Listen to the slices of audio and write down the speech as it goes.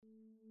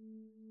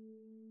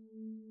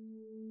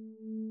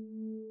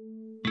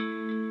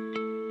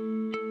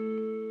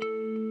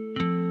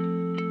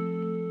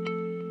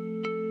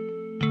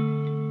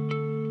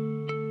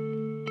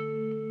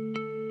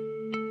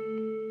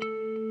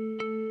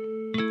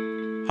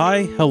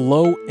Hi,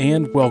 hello,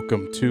 and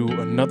welcome to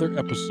another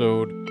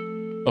episode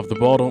of the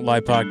Ball Don't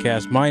Lie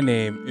podcast. My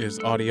name is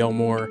Audie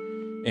Elmore,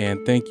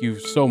 and thank you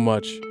so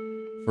much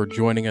for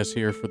joining us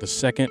here for the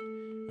second,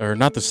 or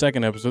not the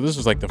second episode. This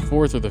is like the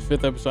fourth or the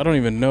fifth episode. I don't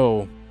even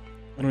know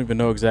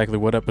exactly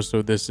what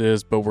episode this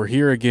is, but we're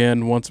here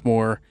again once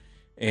more,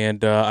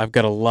 and I've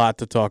got a lot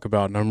to talk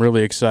about, and I'm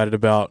really excited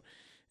about.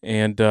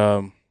 And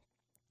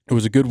it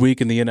was a good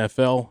week in the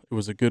NFL. It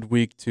was a good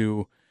week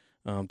to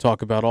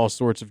talk about all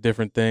sorts of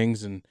different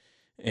things,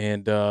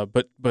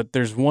 but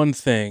there's one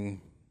thing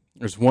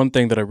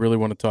that I really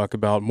want to talk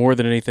about more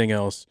than anything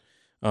else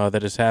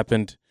that has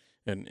happened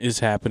and is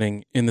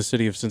happening in the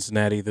city of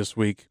Cincinnati this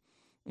week,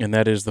 and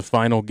that is the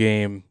final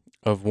game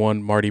of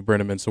one Marty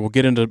Brennaman. So we'll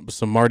get into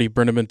some Marty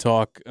Brennaman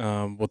talk.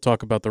 We'll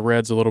talk about the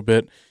Reds a little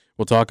bit.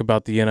 We'll talk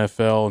about the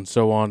NFL and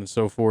so on and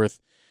so forth.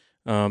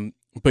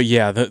 But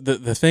yeah,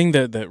 the thing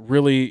that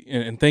really,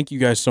 and thank you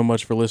guys so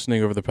much for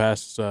listening over the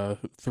past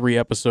 3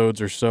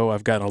 episodes or so.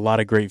 I've gotten a lot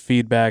of great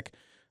feedback.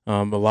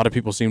 A lot of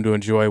people seem to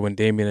enjoy when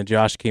Damian and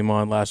Josh came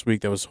on last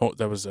week. That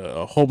was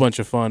a whole bunch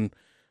of fun.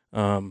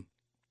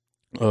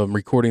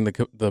 Recording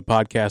the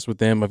podcast with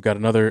them. I've got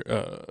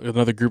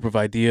another group of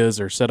ideas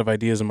or set of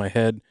ideas in my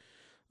head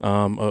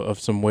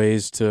of some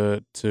ways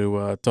to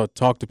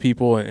talk to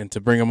people and to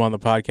bring them on the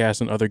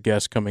podcast and other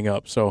guests coming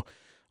up. So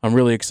I'm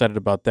really excited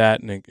about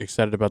that and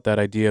excited about that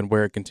idea and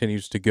where it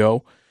continues to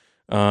go.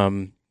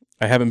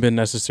 I haven't been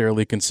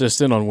necessarily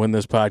consistent on when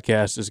this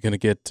podcast is going to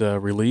get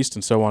released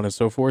and so on and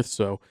so forth.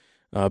 So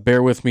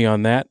bear with me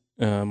on that.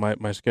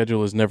 My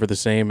schedule is never the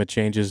same. It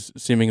changes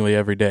seemingly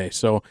every day.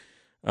 So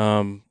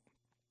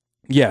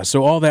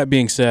so all that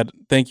being said,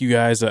 thank you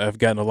guys. I've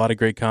gotten a lot of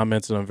great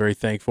comments and I'm very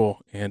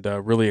thankful and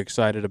really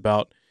excited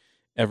about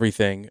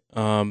everything.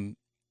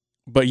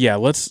 But yeah,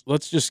 let's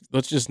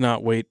just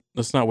not wait.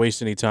 Let's not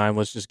waste any time.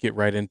 Let's just get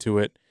right into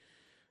it.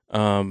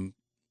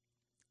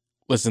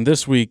 Listen,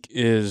 this week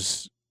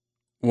is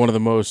one of the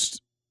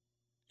most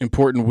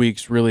important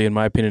weeks, really, in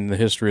my opinion, in the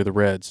history of the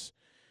Reds.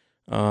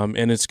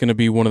 And it's going to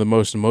be one of the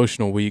most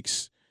emotional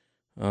weeks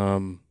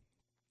in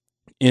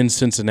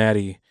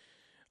Cincinnati.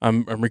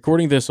 I'm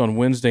recording this on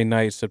Wednesday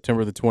night,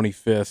 September the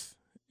 25th,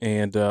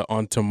 and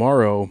on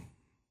tomorrow.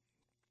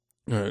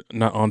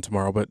 Not on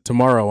tomorrow, but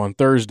tomorrow on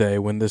Thursday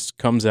when this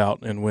comes out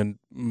and when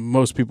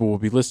most people will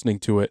be listening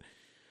to it,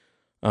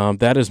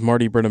 that is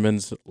Marty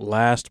Brennaman's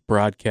last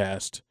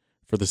broadcast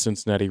for the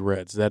Cincinnati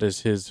Reds. That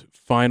is his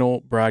final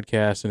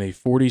broadcast in a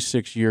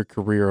 46-year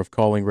career of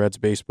calling Reds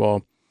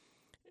baseball,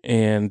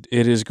 and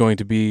it is going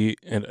to be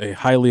a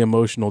highly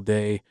emotional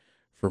day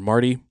for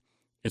Marty.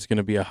 It's going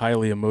to be a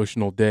highly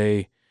emotional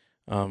day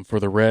for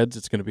the Reds.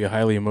 It's going to be a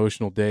highly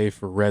emotional day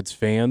for Reds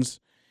fans.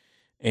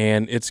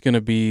 And it's going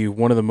to be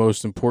one of the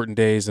most important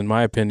days, in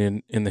my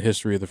opinion, in the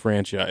history of the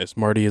franchise.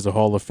 Marty is a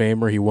Hall of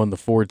Famer. He won the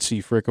Ford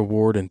C. Frick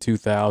Award in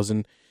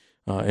 2000,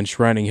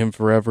 enshrining him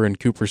forever in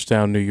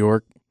Cooperstown, New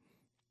York.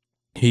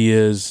 He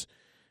is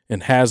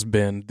and has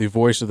been the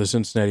voice of the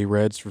Cincinnati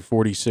Reds for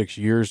 46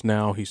 years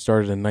now. He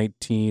started in I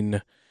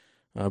can't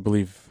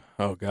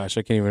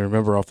even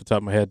remember off the top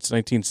of my head. It's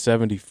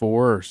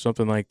 1974 or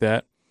something like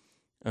that.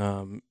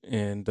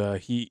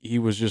 He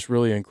was just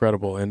really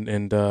incredible.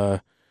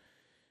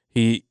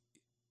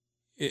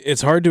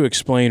 It's hard to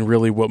explain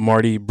really what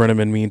Marty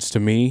Brennaman means to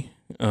me.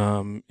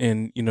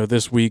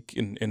 This week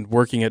in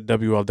working at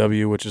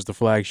WLW, which is the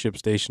flagship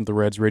station of the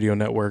Reds radio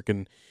network,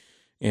 and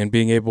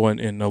being able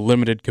in a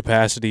limited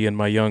capacity in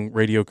my young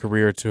radio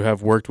career to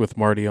have worked with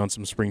Marty on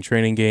some spring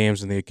training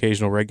games and the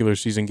occasional regular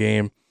season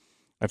game.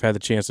 I've had the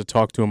chance to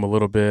talk to him a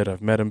little bit.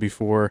 I've met him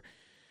before.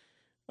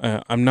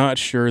 I'm not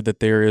sure that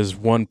there is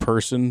one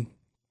person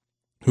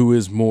who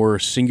is more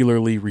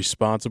singularly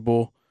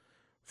responsible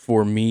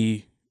for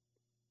me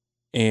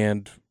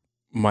and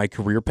my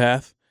career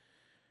path.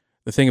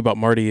 The thing about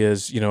Marty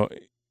is,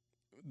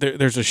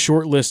 there's a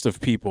short list of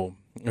people,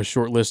 a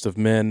short list of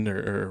men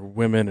or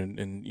women,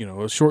 and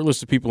a short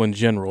list of people in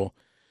general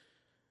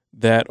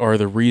that are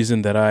the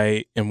reason that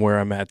I am where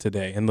I'm at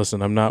today. And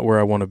listen, I'm not where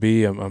I want to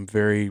be. I'm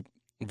very,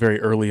 very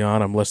early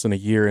on. I'm less than a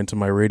year into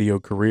my radio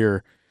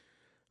career.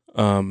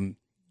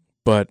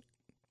 But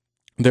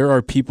there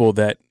are people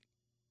that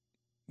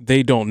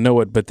they don't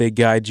know it, but they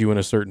guide you in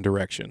a certain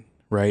direction,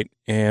 right?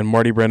 And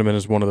Marty Brennaman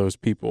is one of those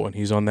people, and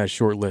he's on that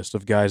short list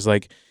of guys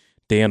like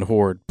Dan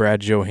Horde,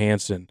 Brad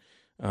Johansson,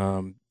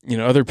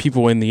 other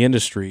people in the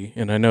industry.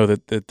 And I know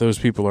that those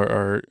people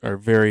are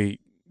very,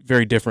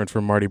 very different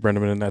from Marty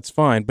Brennaman, and that's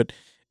fine. But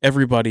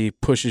everybody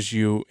pushes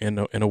you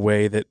in a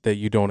way that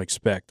you don't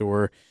expect,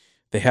 or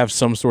they have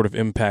some sort of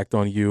impact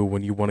on you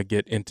when you want to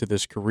get into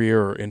this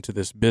career or into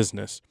this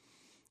business.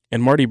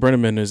 And Marty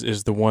Brennaman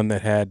is the one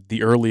that had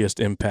the earliest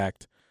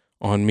impact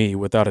on me,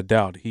 without a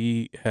doubt.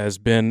 He has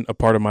been a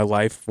part of my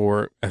life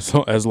for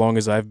as long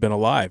as I've been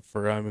alive.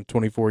 I'm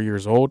 24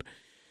 years old,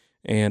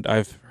 and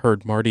I've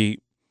heard Marty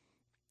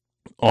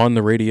on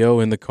the radio,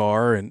 in the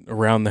car, and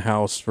around the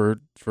house for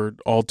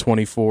all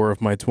 24 of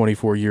my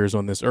 24 years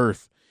on this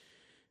earth.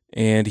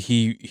 And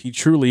he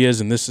truly is,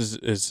 and this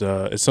is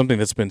something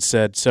that's been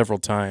said several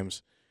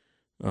times.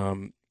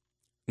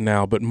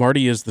 now, but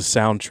Marty is the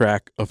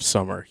soundtrack of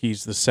summer.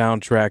 He's the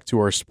soundtrack to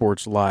our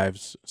sports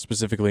lives,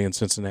 specifically in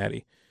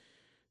Cincinnati.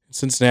 In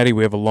Cincinnati,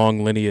 we have a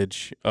long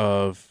lineage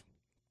of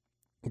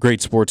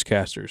great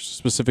sportscasters,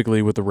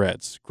 specifically with the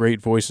Reds.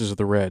 Great voices of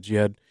the Reds.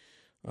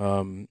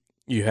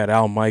 You had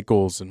Al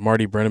Michaels and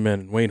Marty Brennaman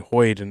and Wayne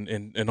Hoyt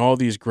and all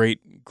these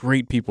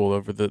great people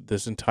over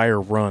this entire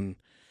run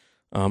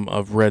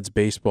of Reds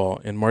baseball.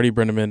 And Marty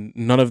Brennaman,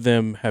 none of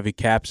them have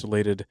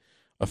encapsulated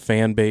a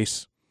fan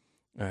base,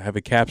 have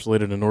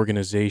encapsulated an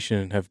organization,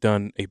 and have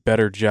done a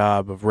better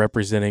job of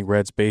representing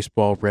Reds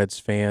baseball, Reds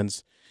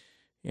fans,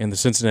 and the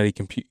Cincinnati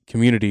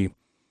community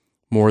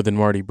more than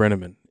Marty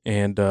Brennaman.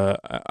 And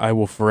I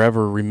will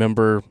forever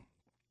remember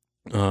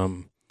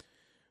the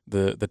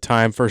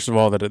time, first of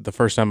all, that the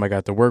first time I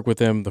got to work with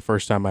him, the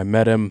first time I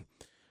met him,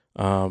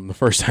 the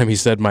first time he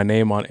said my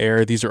name on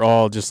air. These are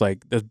all just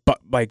like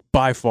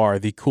by far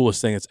the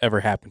coolest thing that's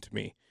ever happened to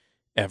me,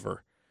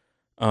 ever.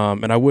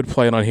 And I would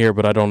play it on here,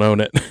 but I don't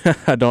own it.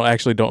 I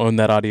don't own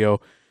that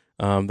audio.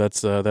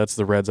 That's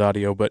the Reds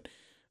audio, but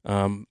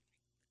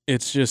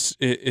it's just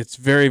it's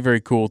very, very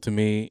cool to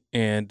me.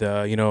 And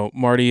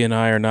Marty and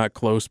I are not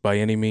close by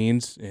any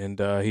means, and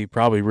he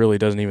probably really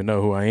doesn't even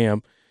know who I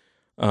am.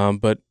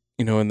 But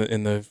in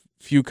the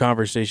few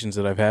conversations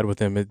that I've had with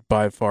him, it's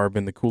by far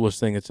been the coolest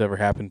thing that's ever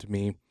happened to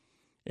me.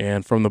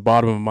 And from the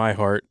bottom of my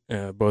heart,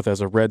 both as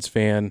a Reds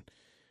fan,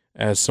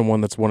 as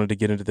someone that's wanted to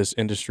get into this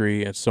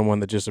industry, and someone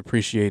that just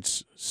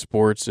appreciates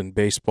sports and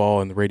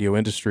baseball and the radio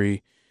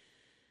industry,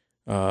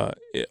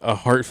 a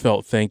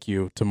heartfelt thank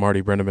you to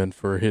Marty Brennaman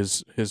for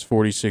his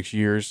 46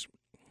 years.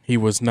 He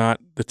was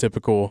not the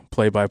typical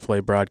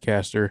play-by-play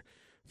broadcaster.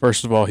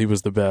 First of all, he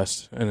was the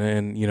best.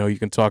 And you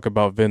can talk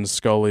about Vin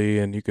Scully,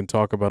 and you can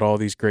talk about all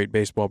these great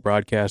baseball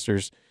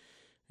broadcasters,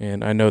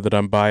 and I know that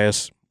I'm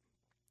biased,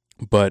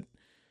 but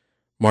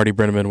Marty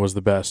Brennaman was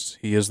the best.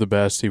 He is the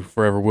best. He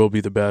forever will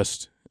be the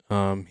best.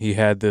 He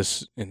had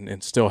this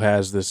and still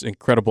has this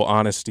incredible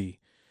honesty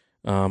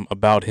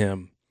about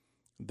him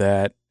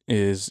that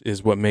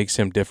is what makes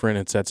him different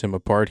and sets him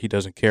apart. He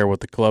doesn't care what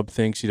the club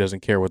thinks. He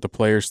doesn't care what the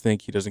players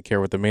think. He doesn't care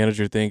what the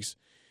manager thinks.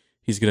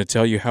 He's going to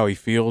tell you how he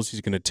feels.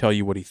 He's going to tell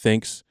you what he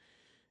thinks.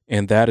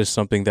 And that is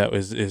something that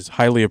is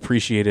highly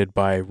appreciated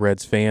by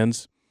Reds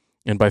fans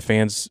and by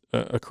fans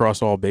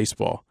across all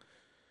baseball.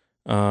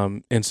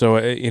 And so,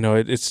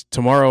 it's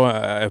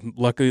tomorrow.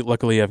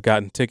 Luckily, I've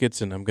gotten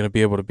tickets, and I'm going to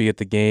be able to be at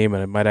the game,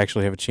 and I might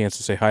actually have a chance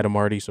to say hi to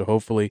Marty. So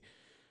hopefully,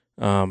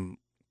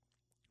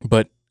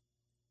 but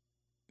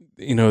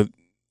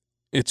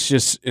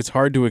it's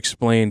hard to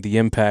explain the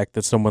impact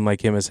that someone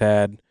like him has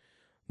had,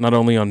 not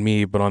only on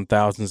me, but on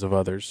thousands of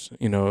others.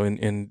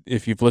 And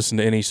if you've listened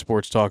to any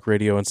sports talk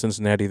radio in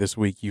Cincinnati this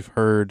week, you've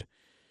heard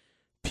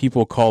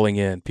people calling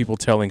in, people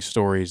telling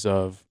stories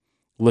of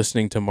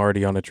listening to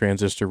Marty on a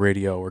transistor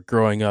radio, or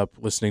growing up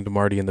listening to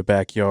Marty in the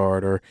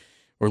backyard, or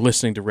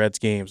listening to Reds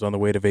games on the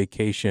way to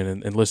vacation,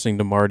 and listening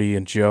to Marty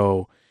and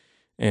Joe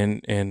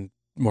and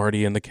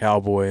Marty and the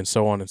Cowboy, and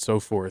so on and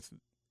so forth.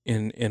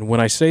 And when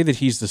I say that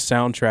he's the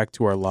soundtrack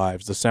to our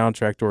lives, the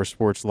soundtrack to our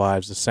sports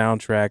lives, the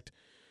soundtrack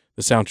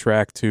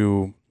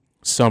to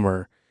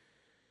summer,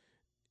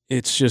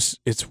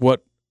 it's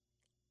what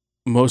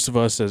most of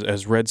us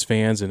as Reds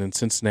fans and in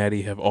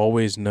Cincinnati have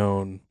always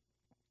known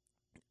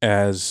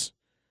as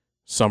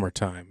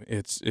summertime.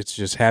 It's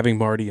just having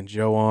Marty and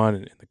Joe on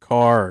in the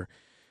car, or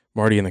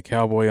Marty and the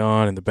Cowboy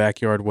on in the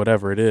backyard,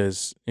 whatever it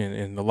is.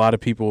 And a lot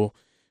of people,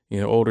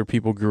 older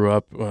people grew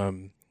up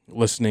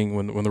listening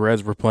when the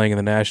Reds were playing in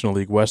the National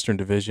League Western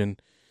Division,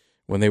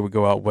 when they would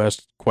go out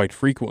west quite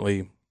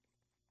frequently.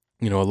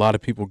 A lot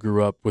of people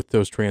grew up with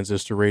those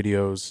transistor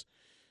radios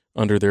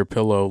under their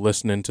pillow,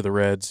 listening to the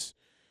Reds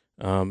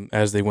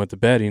as they went to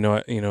bed. And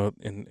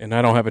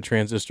I don't have a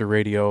transistor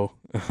radio,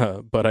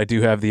 but I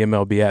do have the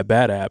MLB At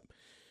Bat app.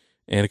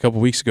 And a couple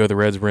weeks ago, the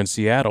Reds were in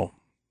Seattle,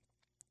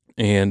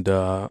 and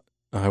I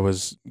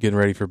was getting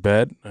ready for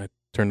bed. I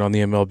turned on the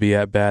MLB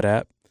At Bat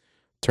app,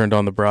 turned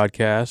on the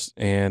broadcast,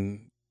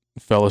 and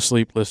fell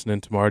asleep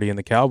listening to Marty and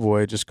the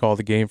Cowboy just call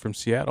the game from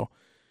Seattle.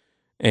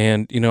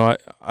 And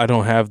I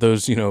don't have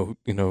those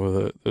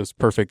those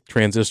perfect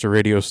transistor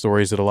radio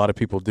stories that a lot of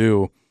people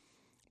do,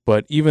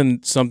 but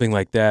even something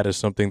like that is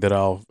something that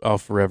I'll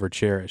forever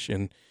cherish.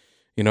 And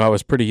I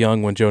was pretty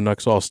young when Joe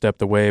Nuxhall stepped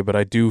away, but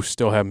I do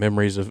still have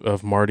memories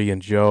of Marty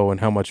and Joe and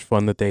how much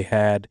fun that they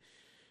had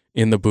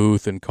in the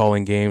booth and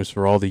calling games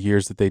for all the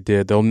years that they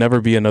did. There'll never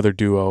be another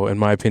duo, in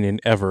my opinion,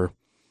 ever,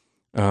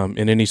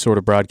 in any sort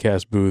of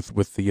broadcast booth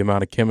with the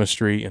amount of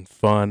chemistry and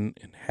fun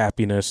and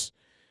happiness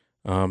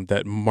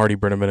that Marty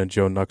Brennaman and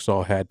Joe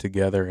Nuxhall had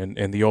together.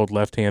 And the old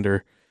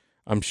left-hander,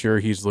 I'm sure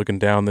he's looking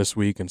down this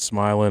week and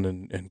smiling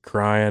and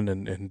crying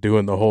and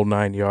doing the whole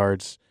 9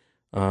 yards.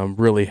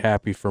 Really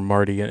happy for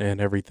Marty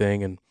and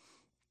everything. And,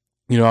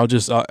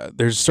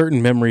 there's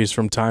certain memories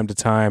from time to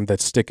time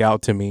that stick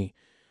out to me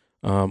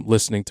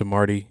listening to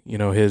Marty.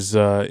 His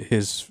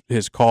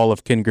call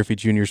of Ken Griffey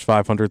Jr.'s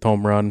 500th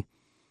home run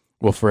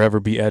will forever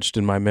be etched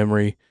in my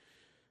memory.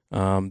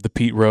 The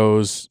Pete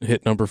Rose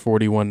hit number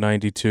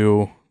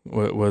 4192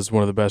 was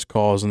one of the best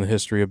calls in the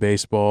history of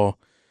baseball.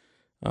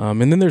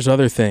 And then there's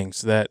other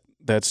things that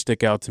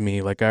stick out to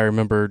me. Like I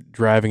remember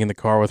driving in the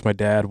car with my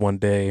dad one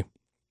day,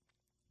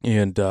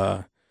 and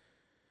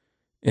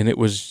it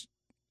was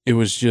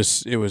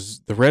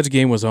the Reds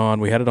game was on.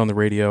 We had it on the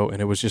radio,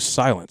 and it was just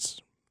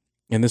silence.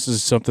 And this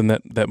is something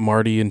that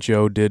Marty and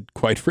Joe did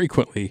quite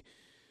frequently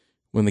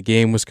when the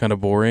game was kind of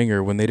boring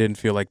or when they didn't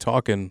feel like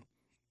talking.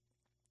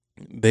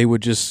 They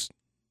would just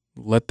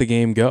let the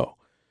game go,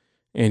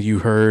 and you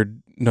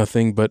heard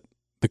nothing but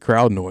the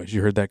crowd noise.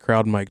 You heard that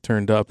crowd mic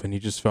turned up, and you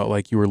just felt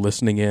like you were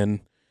listening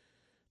in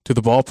to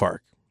the ballpark.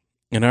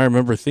 And I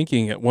remember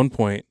thinking at one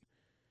point,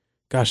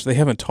 gosh, they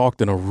haven't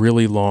talked in a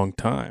really long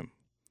time.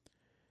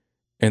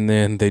 And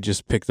then they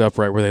just picked up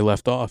right where they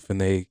left off, and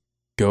they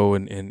go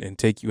and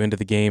take you into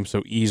the game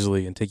so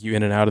easily and take you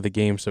in and out of the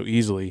game so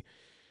easily.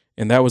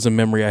 And that was a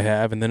memory I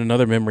have. And then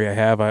another memory I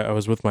have, I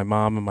was with my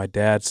mom and my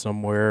dad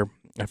somewhere.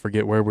 I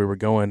forget where we were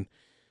going,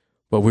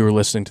 but we were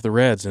listening to the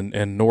Reds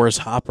and Norris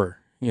Hopper.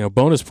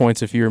 Bonus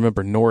points if you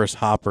remember Norris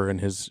Hopper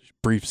and his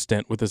brief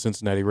stint with the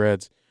Cincinnati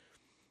Reds.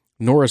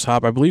 Norris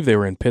Hopper, I believe they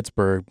were in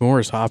Pittsburgh.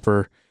 Norris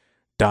Hopper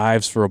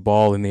dives for a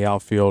ball in the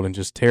outfield and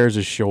just tears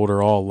his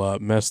shoulder all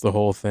up, messed the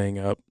whole thing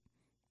up.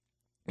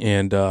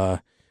 And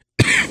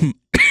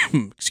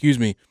excuse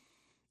me,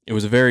 it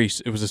was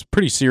a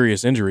pretty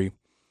serious injury.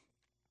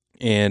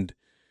 And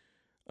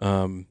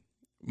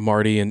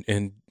Marty and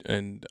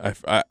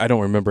I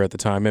don't remember at the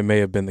time. It may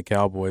have been the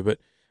Cowboy, but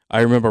I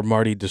remember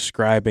Marty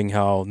describing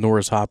how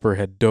Norris Hopper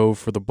had dove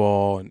for the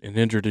ball and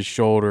injured his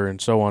shoulder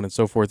and so on and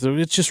so forth. So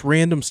it's just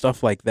random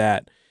stuff like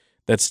that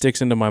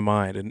sticks into my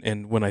mind.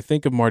 And when I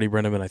think of Marty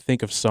Brennaman, I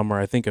think of summer,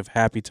 I think of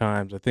happy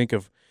times, I think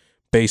of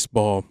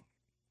baseball,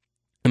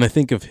 and I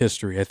think of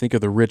history. I think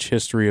of the rich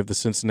history of the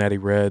Cincinnati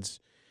Reds.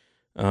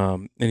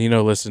 And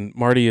listen,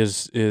 Marty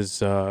is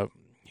he's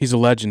a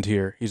legend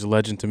here. He's a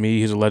legend to me.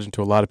 He's a legend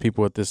to a lot of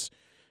people at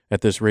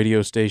this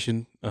radio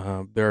station.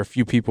 There are a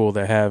few people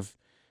that have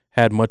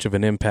had much of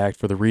an impact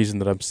for the reason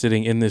that I'm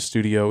sitting in this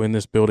studio, in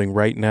this building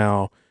right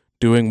now,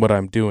 doing what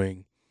I'm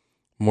doing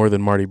more than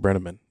Marty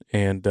Brennaman.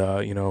 And,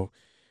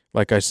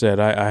 like I said,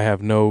 I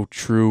have no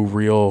true,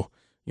 real,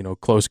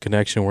 close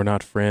connection. We're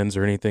not friends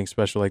or anything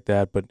special like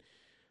that. But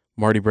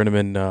Marty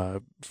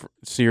Brennaman,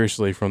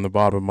 seriously, from the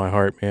bottom of my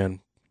heart,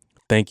 man,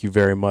 thank you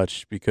very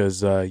much,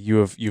 because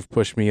you've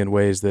pushed me in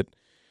ways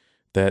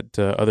that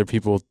other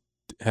people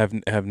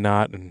have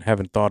not and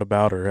haven't thought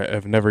about or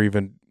have never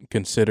even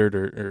considered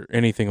or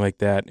anything like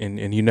that,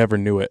 and you never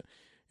knew it.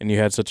 And you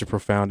had such a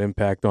profound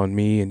impact on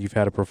me, and you've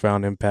had a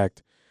profound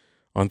impact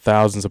on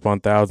thousands upon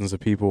thousands of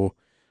people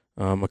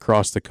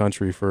across the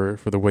country for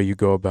the way you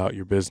go about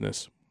your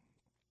business.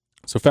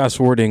 So fast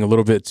forwarding a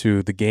little bit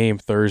to the game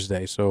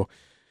Thursday. So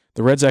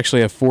the Reds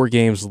actually have 4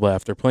 games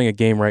left. They're playing a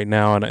game right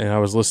now, and I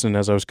was listening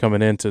as I was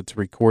coming in to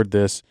record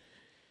this,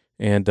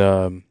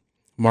 and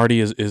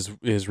Marty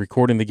is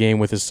recording the game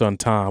with his son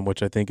Tom,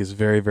 which I think is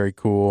very, very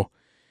cool.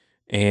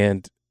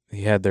 And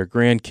he had their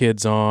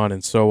grandkids on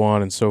and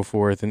so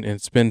forth, and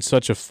it's been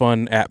such a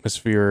fun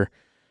atmosphere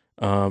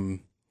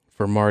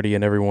for Marty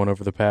and everyone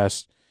over the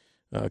past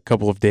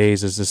couple of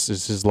days, as this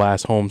is his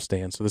last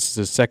homestand. So this is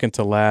his second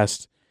to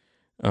last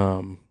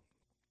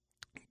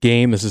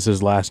game. This is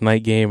his last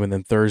night game, and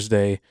then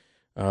Thursday,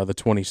 the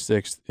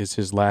 26th, is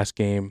his last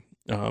game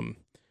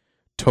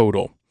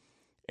total.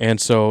 And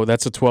so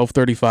that's a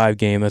 12:35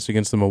 game. That's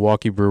against the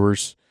Milwaukee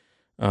Brewers.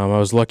 I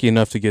was lucky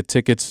enough to get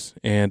tickets,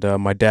 and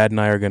my dad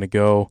and I are going to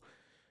go.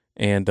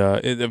 And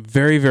a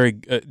very, very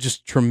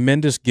just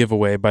tremendous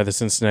giveaway by the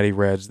Cincinnati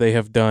Reds. They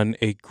have done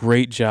a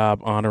great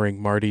job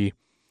honoring Marty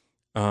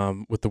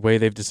with the way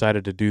they've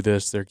decided to do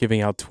this. They're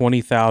giving out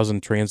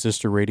 20,000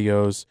 transistor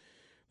radios.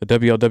 The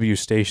WLW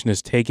station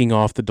is taking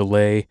off the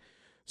delay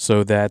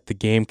so that the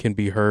game can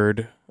be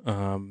heard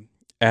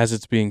as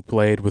it's being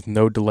played with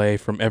no delay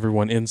from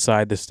everyone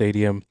inside the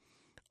stadium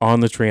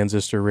on the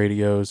transistor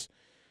radios.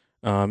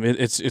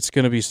 It's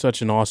going to be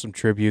such an awesome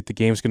tribute. The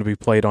game's going to be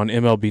played on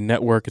MLB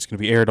Network. It's going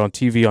to be aired on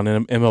TV on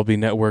MLB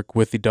Network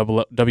with the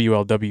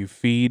WLW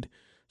feed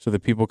so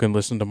that people can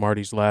listen to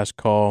Marty's last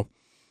call.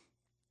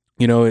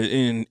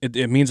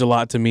 It means a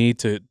lot to me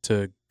to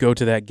go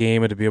to that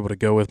game and to be able to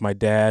go with my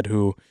dad,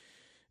 who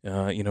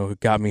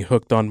got me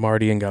hooked on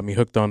Marty and got me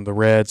hooked on the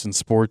Reds and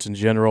sports in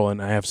general.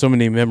 And I have so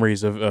many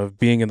memories of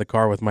being in the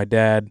car with my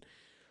dad,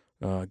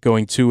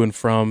 going to and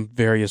from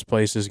various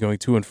places, going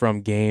to and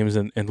from games,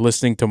 and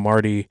listening to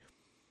Marty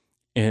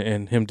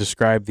and him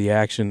describe the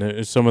action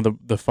is some of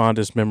the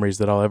fondest memories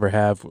that I'll ever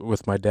have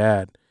with my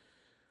dad.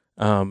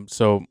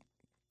 So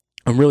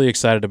I'm really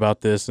excited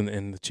about this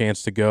and the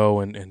chance to go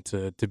and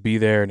to be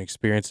there and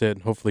experience it,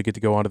 and hopefully get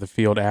to go onto the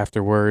field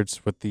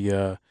afterwards with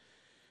the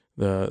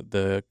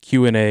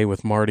Q&A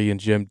with Marty and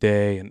Jim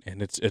Day, and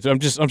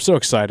I'm so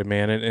excited,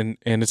 man,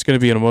 and it's going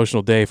to be an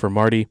emotional day for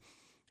Marty.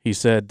 He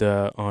said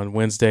on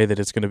Wednesday that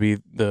it's going to be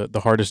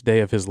the hardest day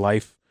of his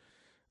life.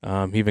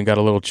 He even got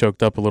a little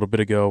choked up a little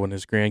bit ago when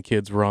his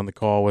grandkids were on the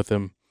call with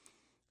him,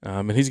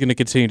 and he's going to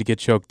continue to get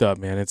choked up,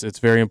 man. It's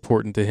very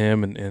important to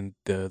him, and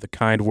the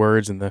kind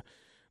words and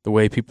the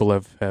way people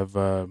have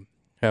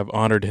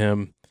honored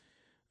him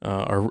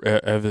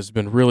has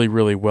been really,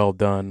 really well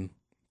done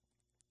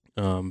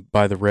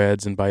by the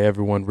Reds and by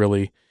everyone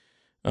really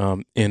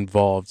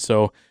involved.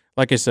 So,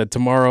 like I said,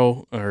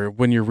 tomorrow, or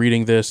when you're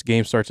reading this,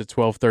 game starts at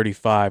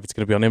 12:35. It's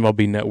going to be on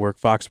MLB Network,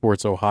 Fox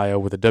Sports Ohio,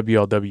 with a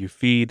WLW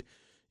feed.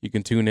 You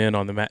can tune in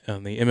on the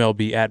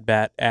MLB At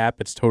Bat app.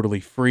 It's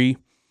totally free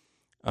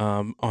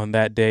on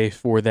that day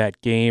for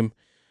that game.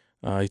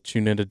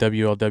 Tune into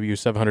WLW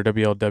 700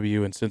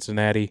 WLW in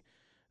Cincinnati,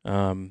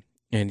 and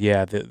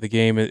yeah, the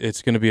game.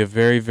 It's going to be a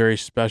very, very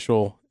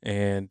special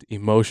and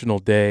emotional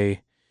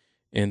day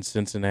in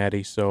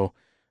Cincinnati. So.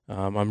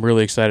 I'm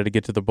really excited to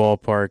get to the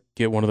ballpark,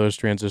 get one of those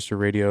transistor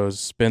radios,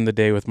 spend the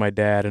day with my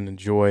dad, and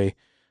enjoy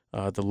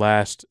the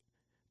last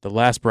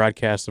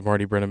broadcast of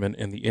Marty Brennaman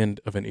and the end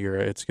of an era.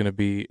 It's gonna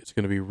be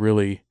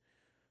really,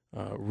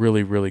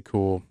 really, really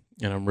cool,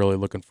 and I'm really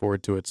looking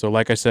forward to it. So,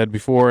 like I said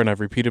before, and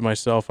I've repeated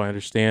myself, I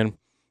understand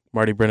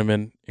Marty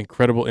Brennaman,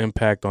 incredible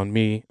impact on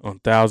me, on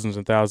thousands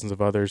and thousands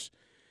of others,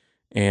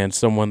 and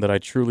someone that I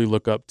truly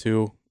look up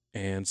to,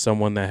 and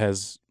someone that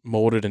has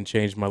molded and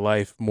changed my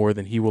life more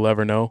than he will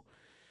ever know.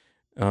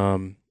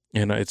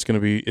 And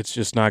it's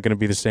just not gonna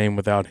be the same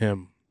without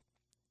him.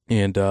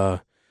 And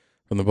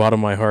from the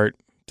bottom of my heart,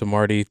 to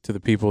Marty, to the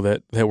people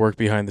that work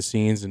behind the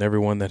scenes, and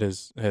everyone that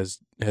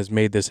has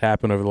made this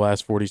happen over the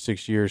last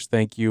 46 years,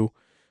 thank you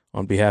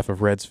on behalf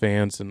of Reds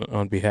fans and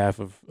on behalf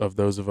of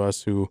those of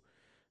us who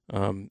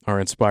are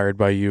inspired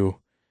by you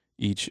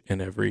each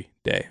and every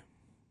day.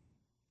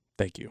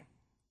 Thank you.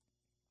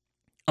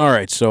 All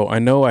right, so I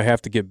know I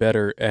have to get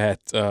better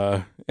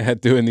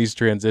at doing these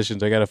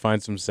transitions. I got to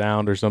find some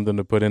sound or something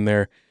to put in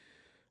there.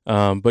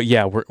 But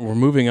yeah, we're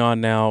moving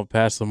on now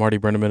past the Marty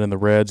Brennaman and the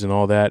Reds and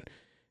all that,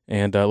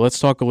 and let's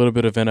talk a little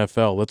bit of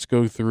NFL. Let's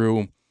go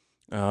through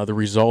the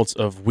results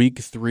of Week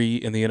 3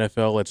 in the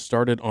NFL. It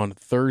started on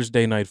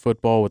Thursday Night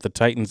Football with the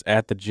Titans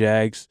at the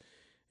Jags,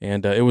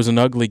 and it was an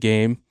ugly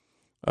game,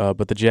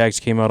 but the Jags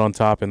came out on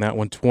top in that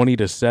one,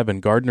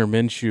 20-7. Gardner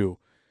Minshew,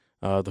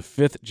 the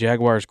fifth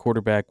Jaguars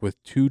quarterback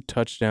with 2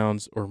 touchdown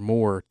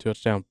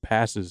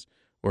passes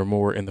or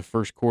more in the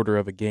first quarter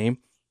of a game.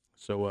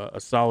 So a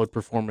solid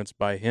performance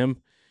by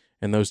him,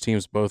 and those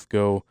teams both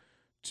go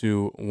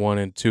to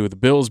 1-2. The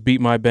Bills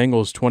beat my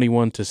Bengals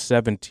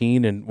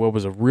 21-17 in what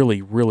was a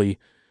really, really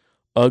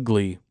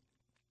ugly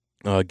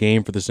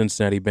game for the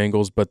Cincinnati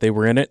Bengals, but they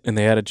were in it and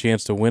they had a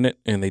chance to win it,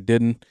 and they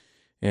didn't.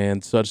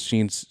 And such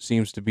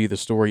seems to be the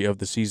story of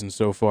the season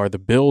so far. The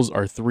Bills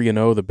are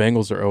 3-0. The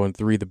Bengals are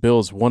 0-3. The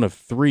Bills, one of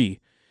 3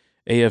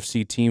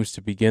 AFC teams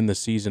to begin the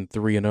season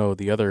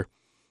 3-0.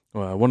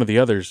 One of the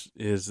others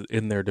is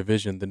in their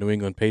division, the New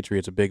England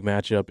Patriots, a big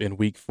matchup in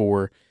Week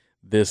 4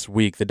 this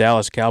week. The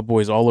Dallas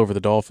Cowboys all over the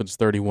Dolphins,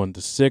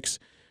 31-6.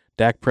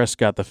 Dak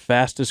Prescott, the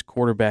fastest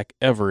quarterback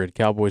ever in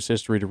Cowboys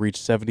history to reach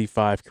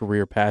 75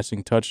 career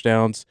passing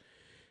touchdowns.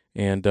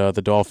 And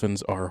the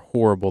Dolphins are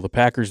horrible. The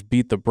Packers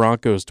beat the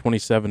Broncos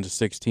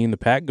 27-16. The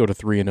Pack go to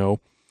 3-0.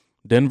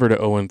 Denver to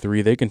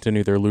 0-3. They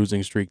continue their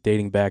losing streak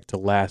dating back to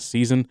last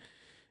season.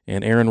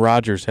 And Aaron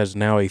Rodgers has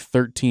now a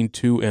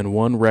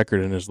 13-2-1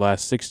 record in his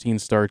last 16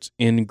 starts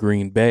in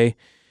Green Bay.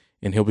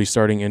 And he'll be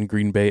starting in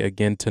Green Bay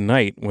again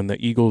tonight when the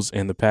Eagles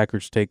and the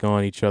Packers take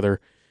on each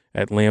other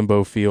at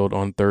Lambeau Field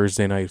on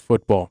Thursday Night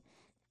Football.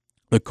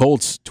 The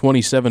Colts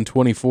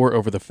 27-24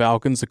 over the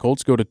Falcons. The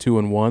Colts go to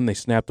 2-1. They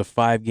snapped a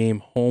 5-game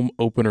home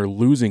opener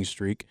losing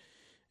streak,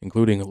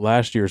 including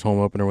last year's home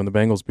opener when the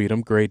Bengals beat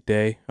them. Great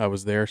day. I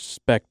was there.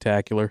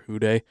 Spectacular. Who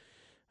day?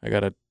 I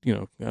gotta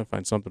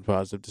find something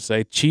positive to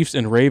say. Chiefs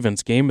and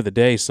Ravens, game of the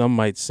day, some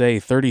might say.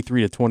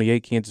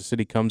 33-28. Kansas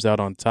City comes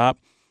out on top.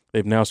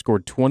 They've now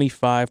scored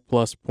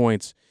 25-plus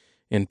points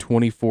in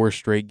 24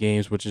 straight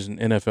games, which is an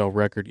NFL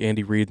record.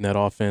 Andy Reid and that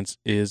offense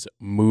is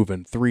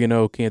moving.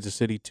 3-0 Kansas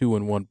City,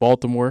 2-1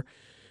 Baltimore.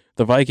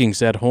 The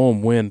Vikings at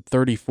home win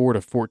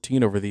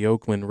 34-14 over the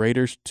Oakland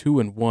Raiders.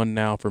 2-1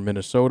 now for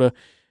Minnesota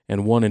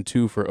and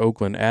 1-2 for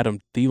Oakland. Adam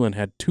Thielen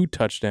had 2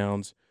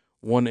 touchdowns,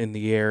 1 in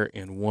the air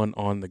and 1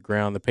 on the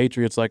ground. The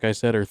Patriots, like I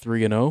said, are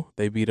 3-0.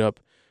 They beat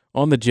up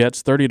on the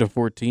Jets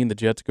 30-14. The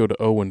Jets go to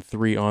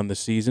 0-3 on the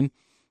season.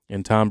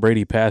 And Tom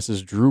Brady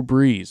passes Drew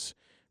Brees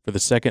for the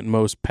second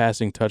most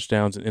passing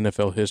touchdowns in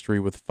NFL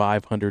history with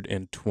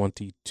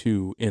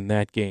 522 in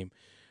that game.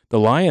 The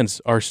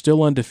Lions are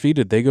still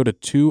undefeated. They go to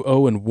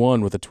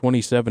 2-0-1 with a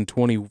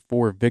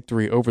 27-24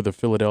 victory over the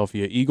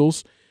Philadelphia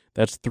Eagles.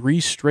 That's 3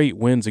 straight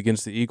wins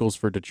against the Eagles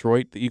for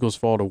Detroit. The Eagles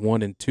fall to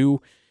 1-2,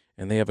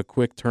 and they have a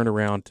quick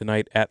turnaround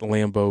tonight at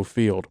Lambeau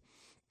Field.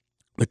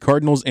 The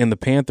Cardinals and the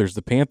Panthers.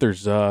 The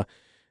Panthers,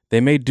 they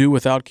made do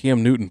without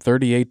Cam Newton,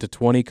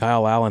 38-20.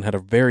 Kyle Allen had a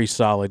very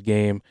solid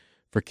game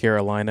for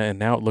Carolina, and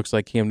now it looks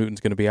like Cam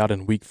Newton's going to be out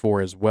in Week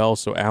 4 as well,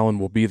 so Allen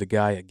will be the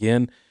guy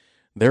again.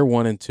 They're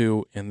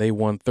 1-2, and they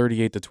won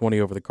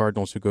 38-20 over the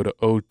Cardinals, who go to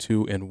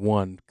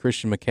 0-2-1.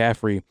 Christian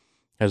McCaffrey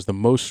has the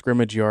most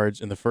scrimmage yards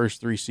in the first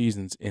 3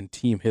 seasons in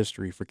team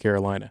history for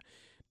Carolina.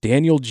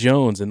 Daniel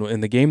Jones, in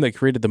the game that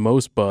created the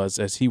most buzz,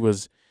 as he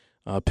was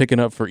picking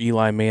up for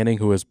Eli Manning,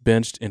 who was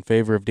benched in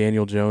favor of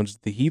Daniel Jones.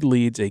 He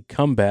leads a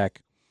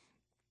comeback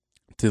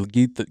to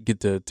get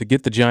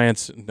the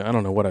Giants. I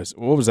don't know what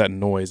was that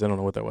noise? I don't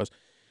know what that was.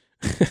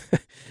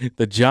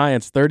 The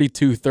Giants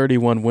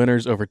 32-31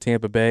 winners over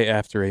Tampa Bay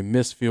after a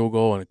missed field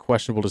goal and a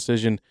questionable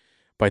decision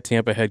by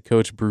Tampa head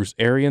coach Bruce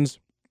Arians.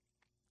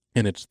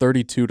 And it's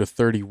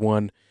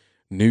 32-31.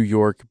 New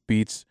York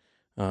beats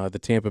the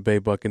Tampa Bay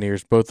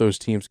Buccaneers. Both those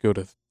teams go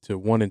to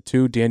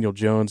 1-2. Daniel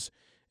Jones,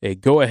 a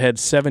go-ahead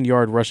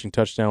 7-yard rushing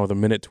touchdown with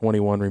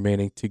 1:21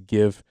 remaining to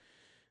give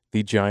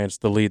the Giants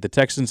the lead. The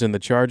Texans and the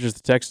Chargers.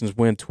 The Texans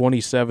win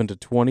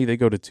 27-20. They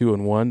go to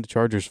 2-1. The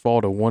Chargers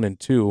fall to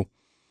 1-2,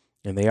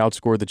 and they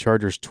outscored the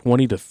Chargers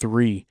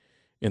 20-3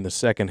 in the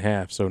second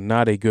half. So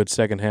not a good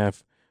second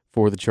half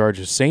for the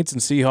Chargers. Saints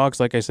and Seahawks,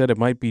 like I said, it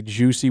might be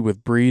juicy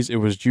with Breeze. It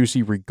was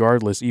juicy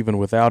regardless, even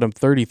without him.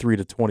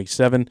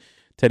 33-27.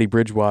 Teddy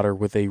Bridgewater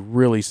with a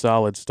really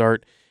solid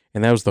start,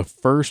 and that was the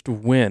first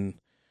win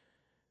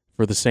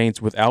for the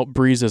Saints without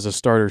Breeze as a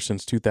starter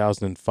since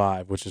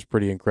 2005, which is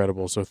pretty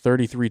incredible. So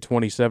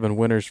 33-27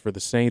 winners for the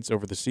Saints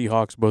over the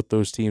Seahawks. Both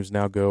those teams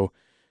now go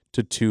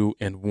to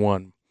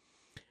 2-1.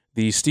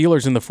 The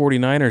Steelers and the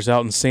 49ers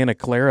out in Santa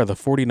Clara. The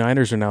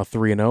 49ers are now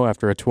 3-0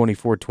 after a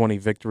 24-20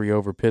 victory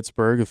over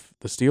Pittsburgh.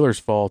 The Steelers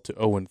fall to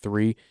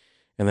 0-3,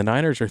 and the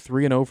Niners are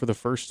 3-0 for the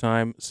first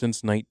time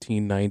since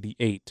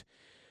 1998.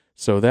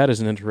 So that is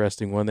an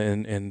interesting one.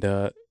 And in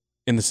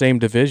the same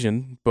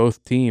division,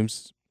 both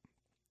teams,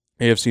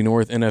 AFC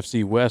North,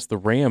 NFC West, the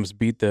Rams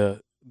beat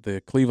the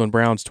Cleveland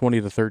Browns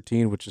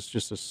 20-13, which is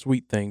just a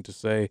sweet thing to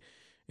say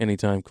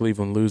anytime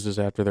Cleveland loses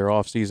after their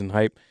offseason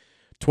hype.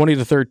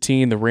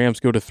 20-13, the Rams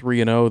go to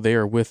 3-0. They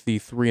are with the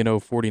 3-0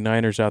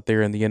 49ers out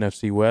there in the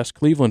NFC West.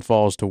 Cleveland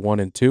falls to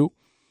 1-2.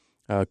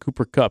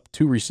 Cooper Kupp,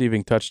 2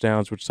 receiving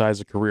touchdowns, which ties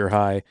a career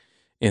high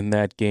in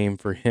that game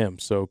for him.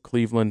 So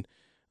Cleveland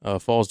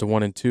falls to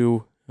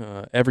 1-2.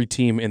 Every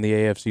team in the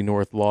AFC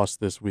North lost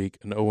this week.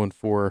 An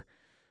 0-4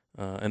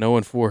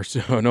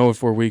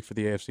 week for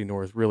the AFC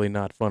North. Really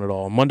not fun at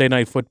all. Monday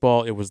Night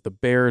Football, it was the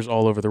Bears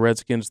all over the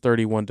Redskins,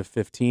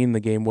 31-15. The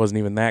game wasn't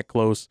even that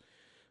close.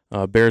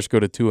 Bears go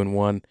to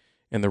 2-1,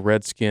 and the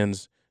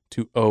Redskins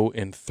to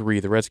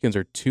 0-3. The Redskins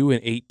are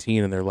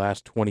 2-18 in their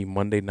last 20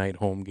 Monday night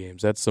home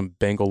games. That's some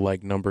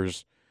Bengal-like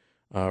numbers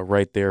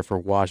right there for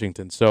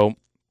Washington. So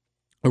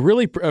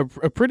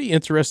a pretty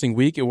interesting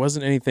week. It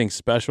wasn't anything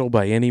special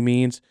by any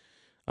means.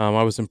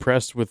 I was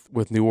impressed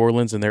with New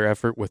Orleans and their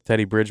effort with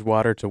Teddy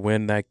Bridgewater to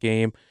win that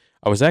game.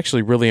 I was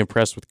actually really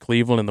impressed with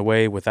Cleveland in the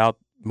way, without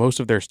most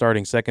of their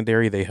starting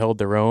secondary, they held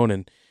their own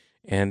and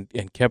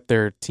kept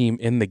their team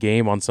in the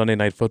game on Sunday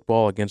Night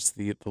Football against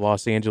the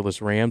Los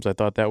Angeles Rams. I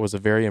thought that was a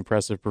very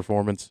impressive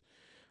performance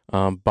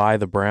by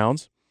the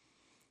Browns.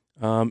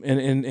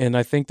 And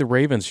I think the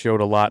Ravens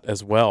showed a lot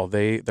as well.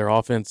 Their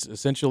offense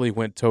essentially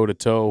went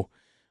toe-to-toe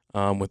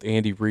with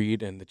Andy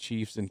Reid and the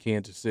Chiefs in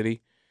Kansas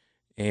City.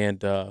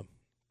 And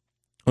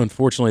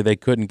unfortunately, they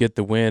couldn't get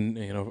the win.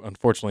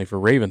 Unfortunately for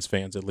Ravens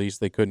fans, at least,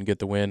 they couldn't get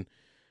the win.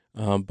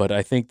 But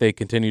I think they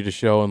continue to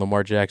show, and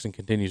Lamar Jackson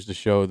continues to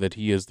show that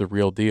he is the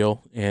real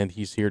deal, and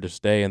he's here to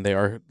stay, and they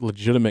are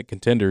legitimate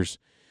contenders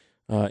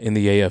in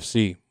the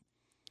AFC.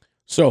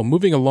 So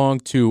moving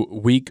along to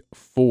Week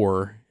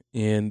 4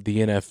 in the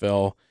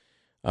NFL,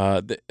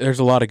 there's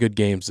a lot of good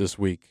games this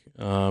week.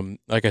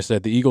 Like I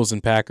said, the Eagles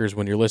and Packers,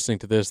 when you're listening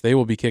to this, they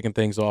will be kicking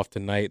things off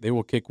tonight. They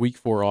will kick Week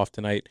 4 off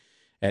tonight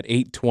at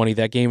 8:20.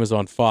 That game is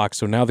on Fox.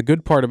 So now the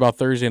good part about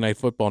Thursday Night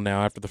Football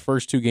now, after the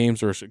first 2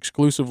 games are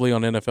exclusively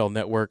on NFL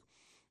Network,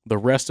 the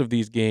rest of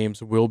these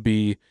games will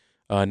be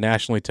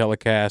nationally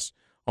telecast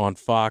on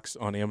Fox,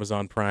 on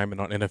Amazon Prime,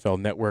 and on NFL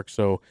Network.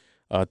 So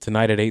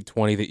tonight at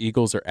 8:20, the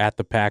Eagles are at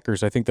the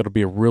Packers. I think that'll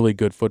be a really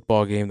good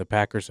football game. The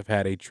Packers have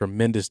had a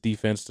tremendous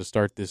defense to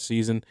start this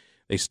season.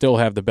 They still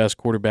have the best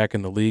quarterback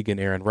in the league in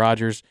Aaron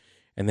Rodgers.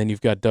 And then you've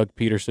got Doug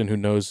Peterson, who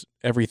knows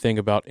everything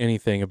about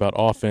anything about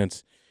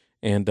offense,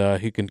 and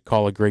he can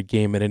call a great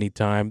game at any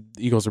time.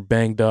 The Eagles are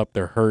banged up.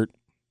 They're hurt.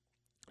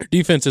 Their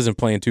defense isn't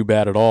playing too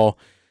bad at all,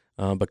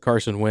 but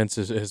Carson Wentz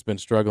has been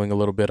struggling a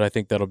little bit. I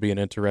think that'll be an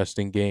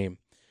interesting game.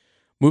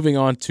 Moving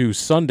on to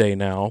Sunday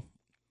now,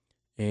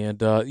 and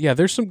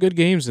there's some good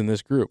games in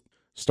this group.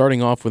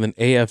 Starting off with an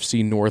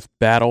AFC North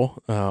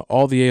battle.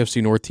 All the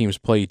AFC North teams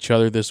play each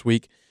other this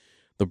week.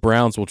 The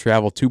Browns will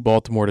travel to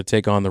Baltimore to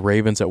take on the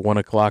Ravens at 1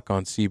 o'clock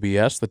on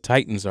CBS. The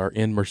Titans are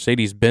in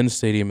Mercedes-Benz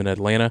Stadium in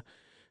Atlanta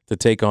to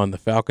take on the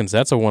Falcons.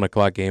 That's a 1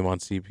 o'clock game on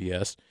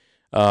CBS.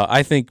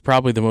 I think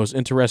probably the most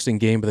interesting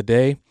game of the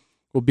day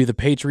will be the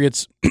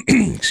Patriots,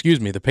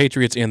 the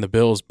Patriots and the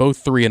Bills,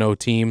 both 3-0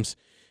 teams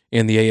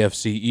in the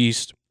AFC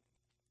East.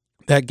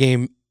 That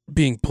game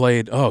being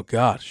played,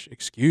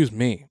 excuse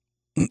me.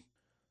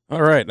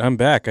 All right, I'm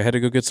back. I had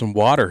to go get some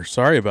water.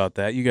 Sorry about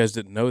that. You guys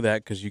didn't know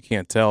that because you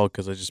can't tell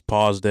because I just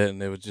paused it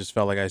and it just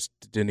felt like I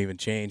didn't even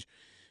change.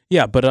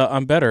 Yeah, but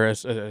I'm better,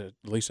 at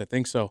least I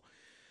think so.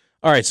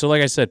 All right, so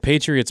like I said,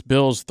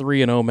 Patriots-Bills,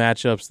 3-0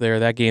 matchups there.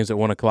 That game's at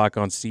 1 o'clock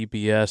on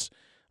CBS.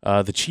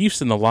 The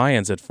Chiefs and the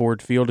Lions at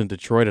Ford Field in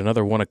Detroit,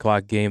 another 1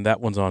 o'clock game. That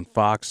one's on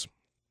Fox.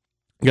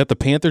 You got the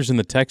Panthers and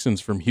the Texans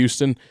from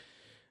Houston.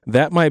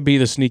 That might be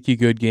the sneaky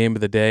good game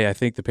of the day. I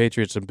think the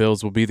Patriots and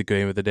Bills will be the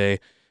game of the day.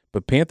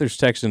 But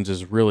Panthers-Texans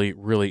is really,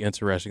 really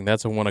interesting.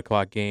 That's a 1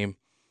 o'clock game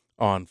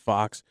on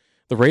Fox.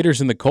 The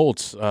Raiders and the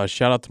Colts.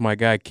 Shout out to my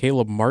guy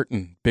Caleb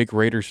Martin, big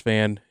Raiders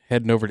fan,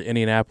 heading over to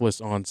Indianapolis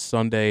on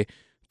Sunday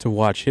to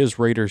watch his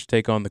Raiders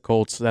take on the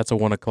Colts. That's a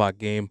 1 o'clock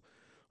game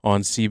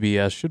on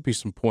CBS. Should be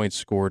some points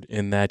scored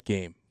in that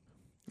game.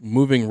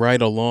 Moving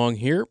right along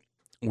here,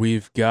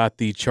 we've got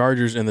the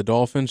Chargers and the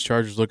Dolphins.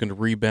 Chargers looking to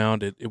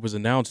rebound. It was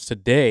announced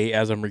today,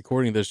 as I'm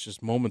recording this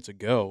just moments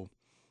ago,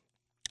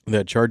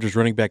 that Chargers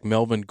running back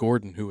Melvin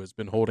Gordon, who has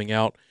been holding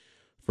out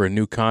for a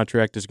new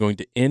contract, is going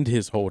to end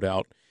his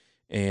holdout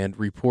and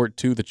report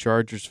to the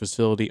Chargers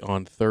facility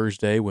on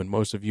Thursday when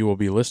most of you will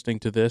be listening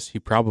to this. He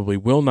probably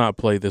will not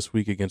play this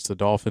week against the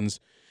Dolphins,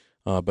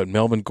 but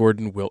Melvin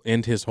Gordon will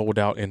end his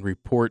holdout and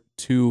report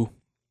to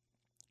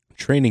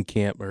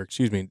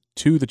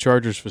to the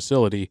Chargers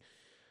facility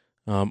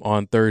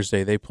on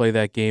Thursday. They play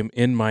that game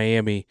in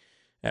Miami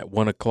at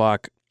 1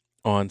 o'clock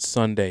on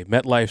Sunday.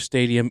 MetLife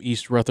Stadium,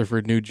 East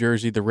Rutherford, New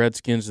Jersey. The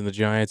Redskins and the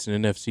Giants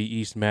in NFC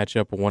East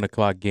matchup, a 1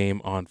 o'clock game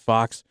on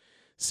Fox.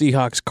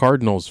 Seahawks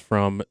Cardinals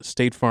from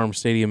State Farm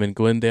Stadium in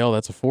Glendale.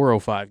 That's a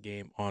 4:05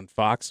 game on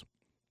Fox.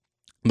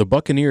 The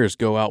Buccaneers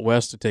go out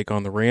west to take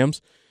on the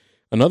Rams.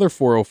 Another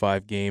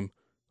 4:05 game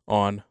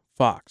on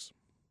Fox.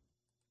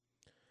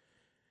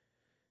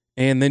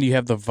 And then you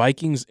have the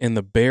Vikings and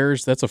the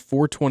Bears. That's a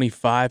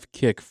 4:25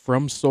 kick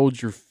from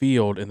Soldier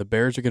Field, and the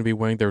Bears are going to be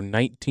wearing their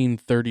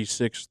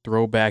 1936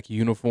 throwback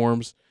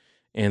uniforms,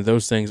 and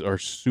those things are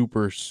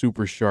super,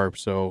 super sharp.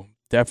 So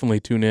definitely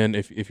tune in.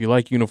 If you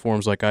like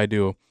uniforms like I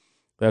do,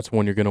 that's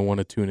one you're going to want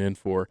to tune in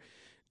for.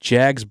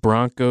 Jags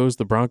Broncos.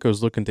 The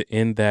Broncos looking to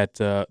end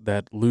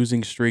that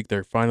losing streak.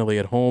 They're finally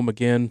at home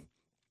again,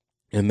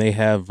 and they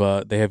have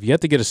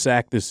yet to get a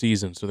sack this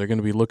season. So they're going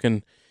to be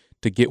looking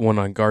to get one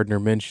on Gardner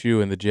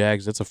Minshew and the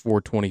Jags. That's a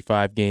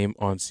 4:25 game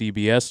on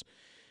CBS.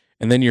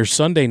 And then your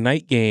Sunday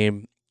night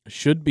game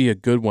should be a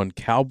good one.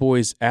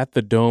 Cowboys at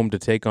the Dome to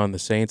take on the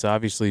Saints.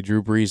 Obviously,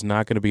 Drew Brees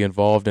not going to be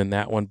involved in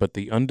that one, but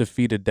the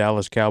undefeated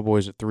Dallas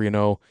Cowboys at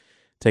 3-0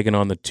 taking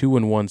on the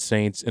 2-1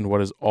 Saints in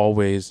what is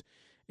always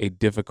a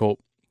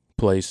difficult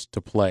place to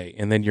play.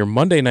 And then your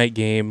Monday night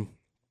game,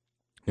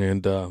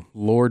 and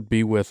Lord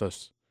be with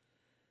us.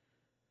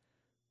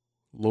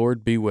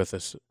 Lord be with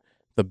us.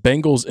 The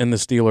Bengals and the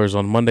Steelers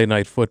on Monday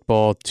Night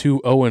Football,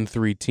 2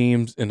 0-3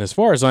 teams. And as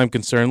far as I'm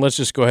concerned, let's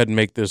just go ahead and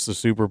make this the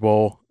Super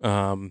Bowl.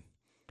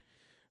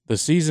 The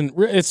season,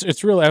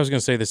 it's really, I was going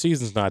to say the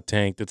season's not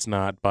tanked. It's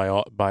not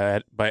by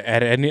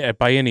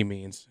any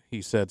means,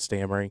 he said,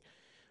 stammering.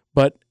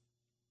 But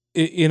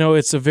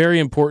it's a very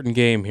important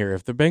game here.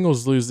 If the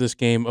Bengals lose this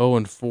game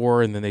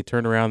 0-4, and then they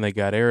turn around, they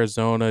got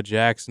Arizona,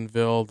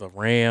 Jacksonville, the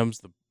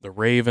Rams, the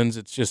Ravens.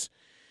 It's just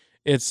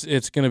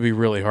it's going to be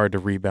really hard to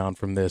rebound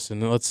from this.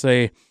 And let's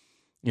say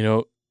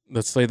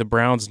the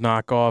Browns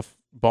knock off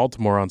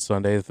Baltimore on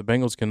Sunday. If the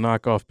Bengals can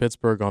knock off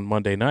Pittsburgh on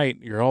Monday night,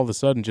 you're all of a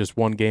sudden just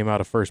one game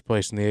out of first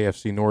place in the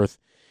AFC North,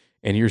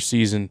 and your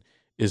season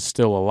is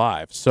still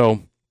alive.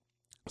 So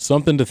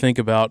something to think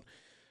about.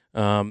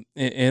 And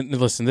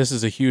listen, this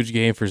is a huge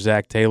game for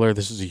Zach Taylor.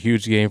 This is a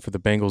huge game for the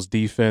Bengals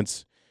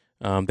defense.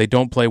 They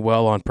don't play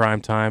well on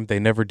prime time. They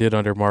never did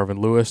under Marvin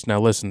Lewis. Now,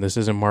 listen, this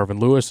isn't Marvin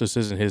Lewis. This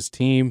isn't his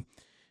team.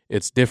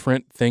 It's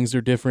different. Things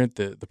are different.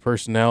 The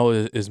personnel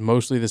is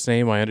mostly the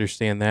same. I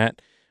understand that.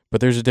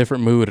 But there's a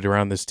different mood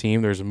around this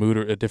team. There's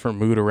a different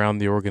mood around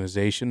the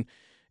organization.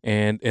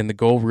 And the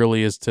goal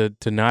really is to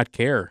not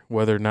care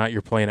whether or not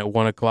you're playing at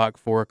 1 o'clock,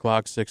 4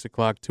 o'clock, 6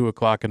 o'clock, 2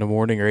 o'clock in the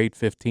morning, or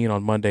 8:15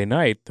 on Monday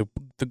night.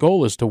 The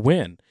goal is to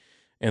win.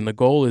 And the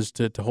goal is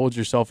to hold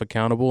yourself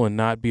accountable and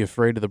not be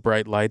afraid of the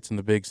bright lights in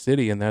the big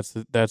city. And that's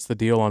the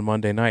deal on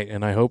Monday night.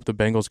 And I hope the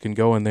Bengals can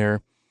go in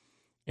there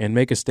and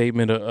make a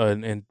statement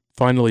and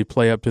finally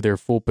play up to their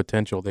full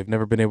potential. They've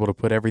never been able to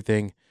put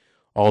everything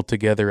all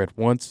together at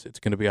once. It's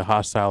going to be a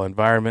hostile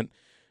environment.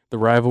 The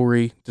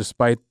rivalry,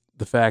 despite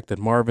the fact that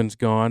Marvin's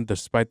gone,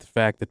 despite the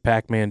fact that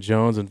Pac-Man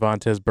Jones and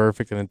Vontaze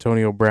Burfict and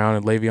Antonio Brown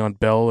and Le'Veon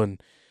Bell and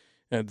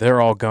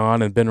they're all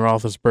gone and Ben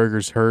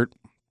Roethlisberger's hurt,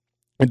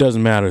 it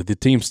doesn't matter. The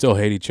teams still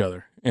hate each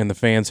other and the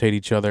fans hate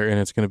each other, and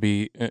it's going to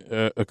be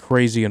a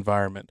crazy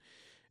environment.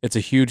 It's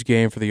a huge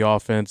game for the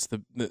offense.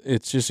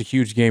 It's just a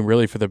huge game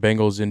really for the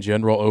Bengals in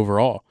general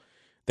overall.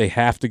 They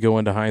have to go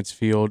into Heinz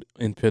Field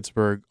in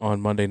Pittsburgh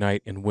on Monday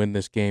night and win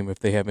this game if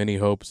they have any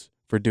hopes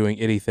for doing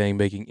anything,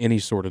 making any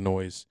sort of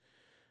noise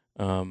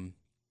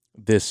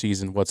this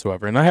season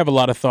whatsoever. And I have a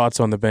lot of thoughts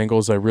on the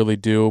Bengals, I really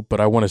do,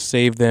 but I want to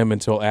save them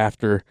until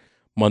after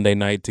Monday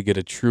night to get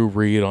a true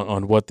read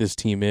on what this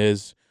team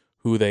is,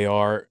 who they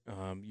are.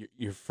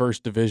 Your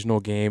first divisional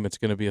game, it's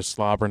going to be a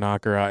slobber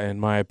knocker, in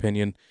my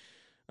opinion.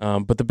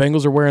 But the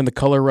Bengals are wearing the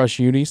Color Rush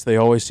unis. They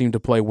always seem to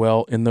play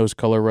well in those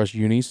Color Rush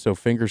unis, so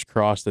fingers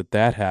crossed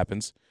that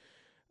happens.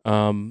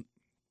 But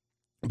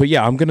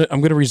yeah, I'm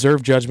gonna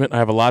reserve judgment. I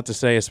have a lot to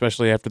say,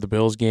 especially after the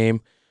Bills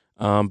game.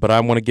 But I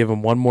want to give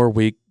them one more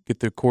week, get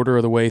the quarter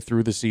of the way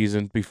through the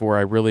season before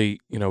I really,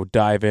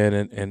 dive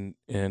in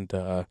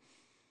and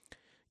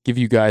give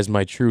you guys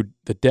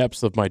the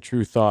depths of my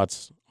true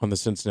thoughts on the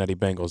Cincinnati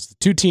Bengals. The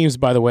two teams,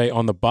 by the way,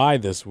 on the bye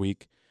this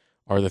week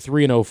are the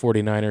 3-0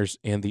 49ers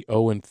and the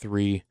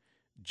 0-3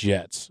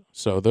 Jets.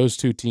 So those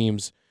two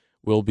teams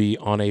will be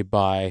on a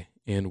bye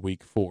in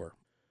week 4.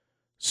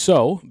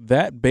 So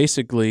that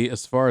basically,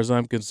 as far as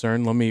I'm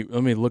concerned, let me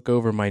look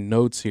over my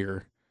notes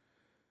here.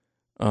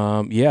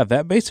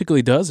 That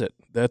basically does it.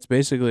 That's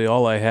basically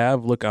all I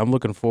have. Look, I'm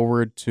looking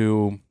forward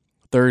to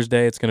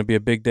Thursday. It's going to be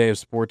a big day of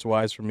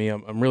sports-wise for me.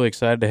 I'm really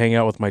excited to hang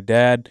out with my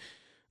dad,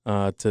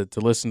 to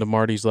listen to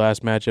Marty's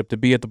last matchup, to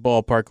be at the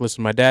ballpark.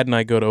 Listen, my dad and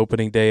I go to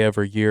opening day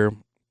every year.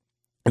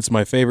 It's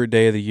my favorite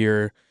day of the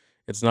year.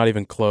 It's not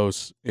even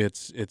close.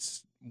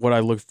 It's what I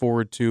look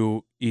forward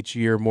to each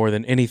year more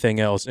than anything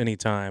else,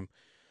 anytime.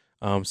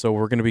 So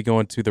we're going to be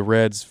going to the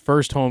Reds'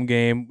 first home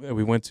game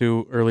we went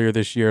to earlier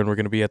this year, and we're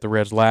going to be at the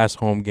Reds' last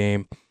home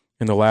game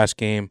in the last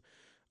game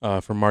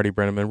for Marty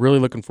Brennaman. Really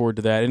looking forward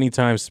to that. Any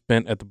time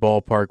spent at the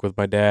ballpark with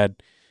my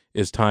dad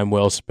is time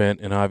well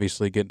spent, and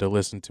obviously getting to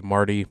listen to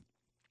Marty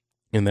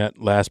in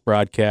that last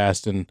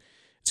broadcast. And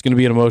it's going to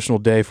be an emotional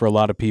day for a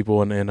lot of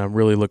people, and I'm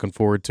really looking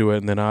forward to it.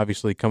 And then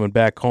obviously coming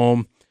back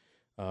home,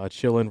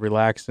 chilling,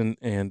 relaxing,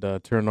 and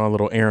turning on a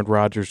little Aaron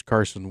Rodgers,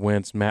 Carson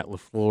Wentz, Matt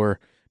LaFleur,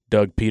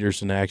 Doug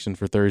Peterson action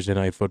for Thursday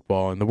Night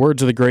Football. In the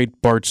words of the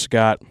great Bart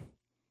Scott,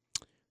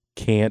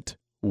 can't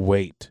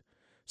wait.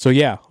 So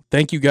yeah,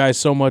 thank you guys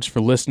so much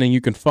for listening.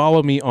 You can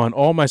follow me on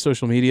all my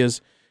social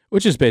medias,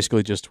 which is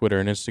basically just Twitter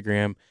and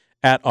Instagram,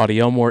 at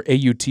Autyelmore,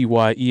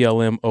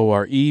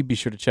 AUTYELMORE. Be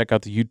sure to check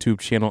out the YouTube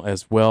channel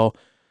as well,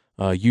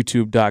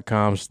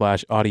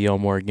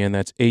 youtube.com/Autyelmore. Again,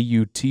 that's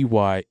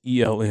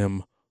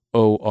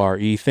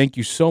AUTYELMORE. Thank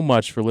you so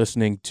much for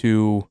listening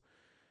to,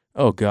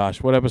 oh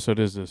gosh, what episode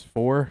is this?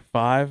 4,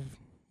 5,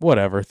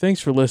 whatever.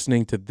 Thanks for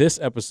listening to this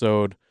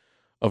episode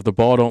of the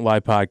Ball Don't Lie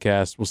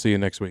podcast. We'll see you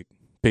next week.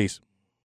 Peace.